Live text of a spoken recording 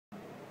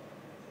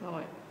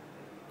Rồi.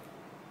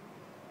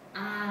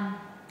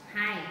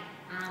 Hi,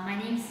 my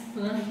name's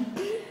Phương.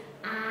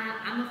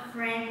 I'm a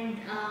friend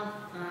of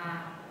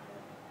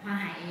Hoang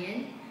Hai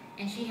Yen,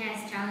 and she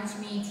has challenged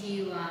me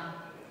to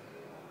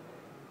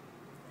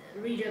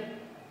read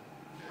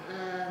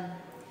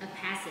a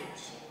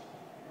passage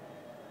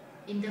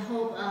in the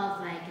hope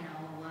of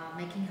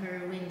making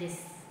her win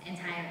this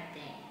entire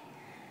thing.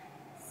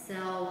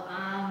 So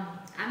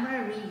I'm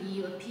gonna read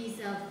you a piece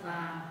of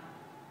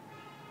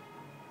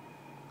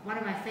one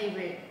of my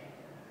favorite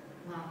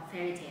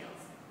fairy tales.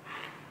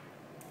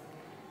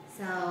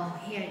 So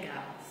here it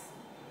goes.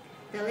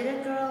 The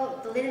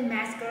little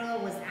masked girl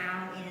was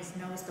out in a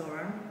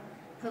snowstorm.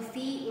 Her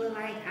feet were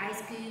like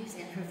ice cubes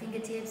and her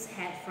fingertips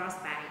had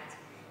frostbite.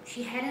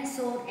 She hadn't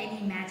sold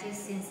any matches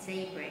since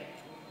daybreak,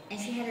 and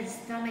she had a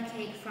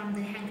stomachache from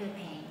the hunger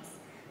pains.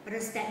 But her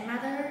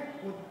stepmother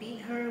would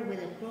beat her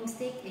with a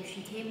broomstick if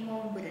she came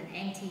home with an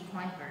empty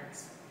coin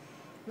purse.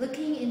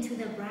 Looking into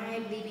the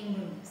bright living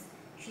rooms,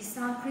 she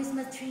saw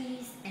Christmas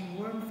trees and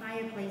warm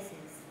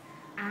fireplaces.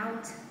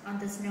 Out on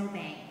the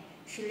snowbank,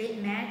 she lit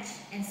a match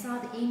and saw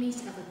the image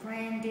of a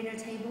grand dinner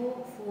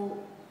table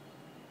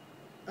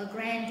of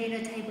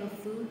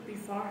food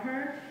before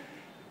her.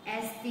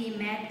 As the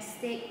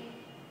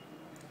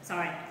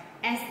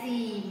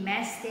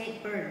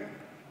matchstick burned,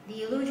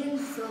 the illusion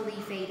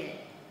slowly faded.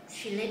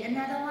 She lit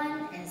another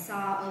one and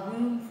saw a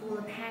room full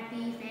of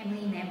happy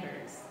family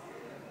members.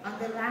 On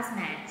the last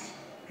match,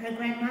 her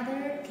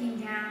grandmother came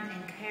down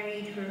and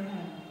carried her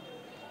home.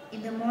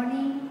 In the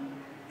morning,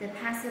 the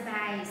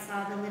passerby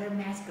saw the little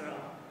masked girl.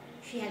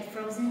 She had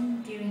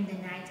frozen during the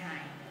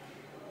nighttime,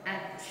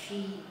 but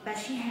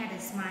she had a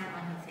smile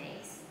on her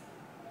face.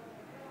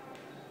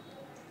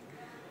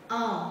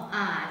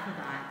 I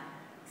forgot.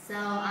 So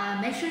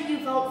make sure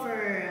you vote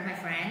for my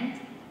friend,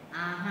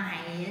 Hoang Hai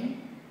Yen,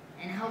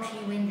 and I hope she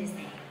wins this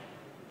thing.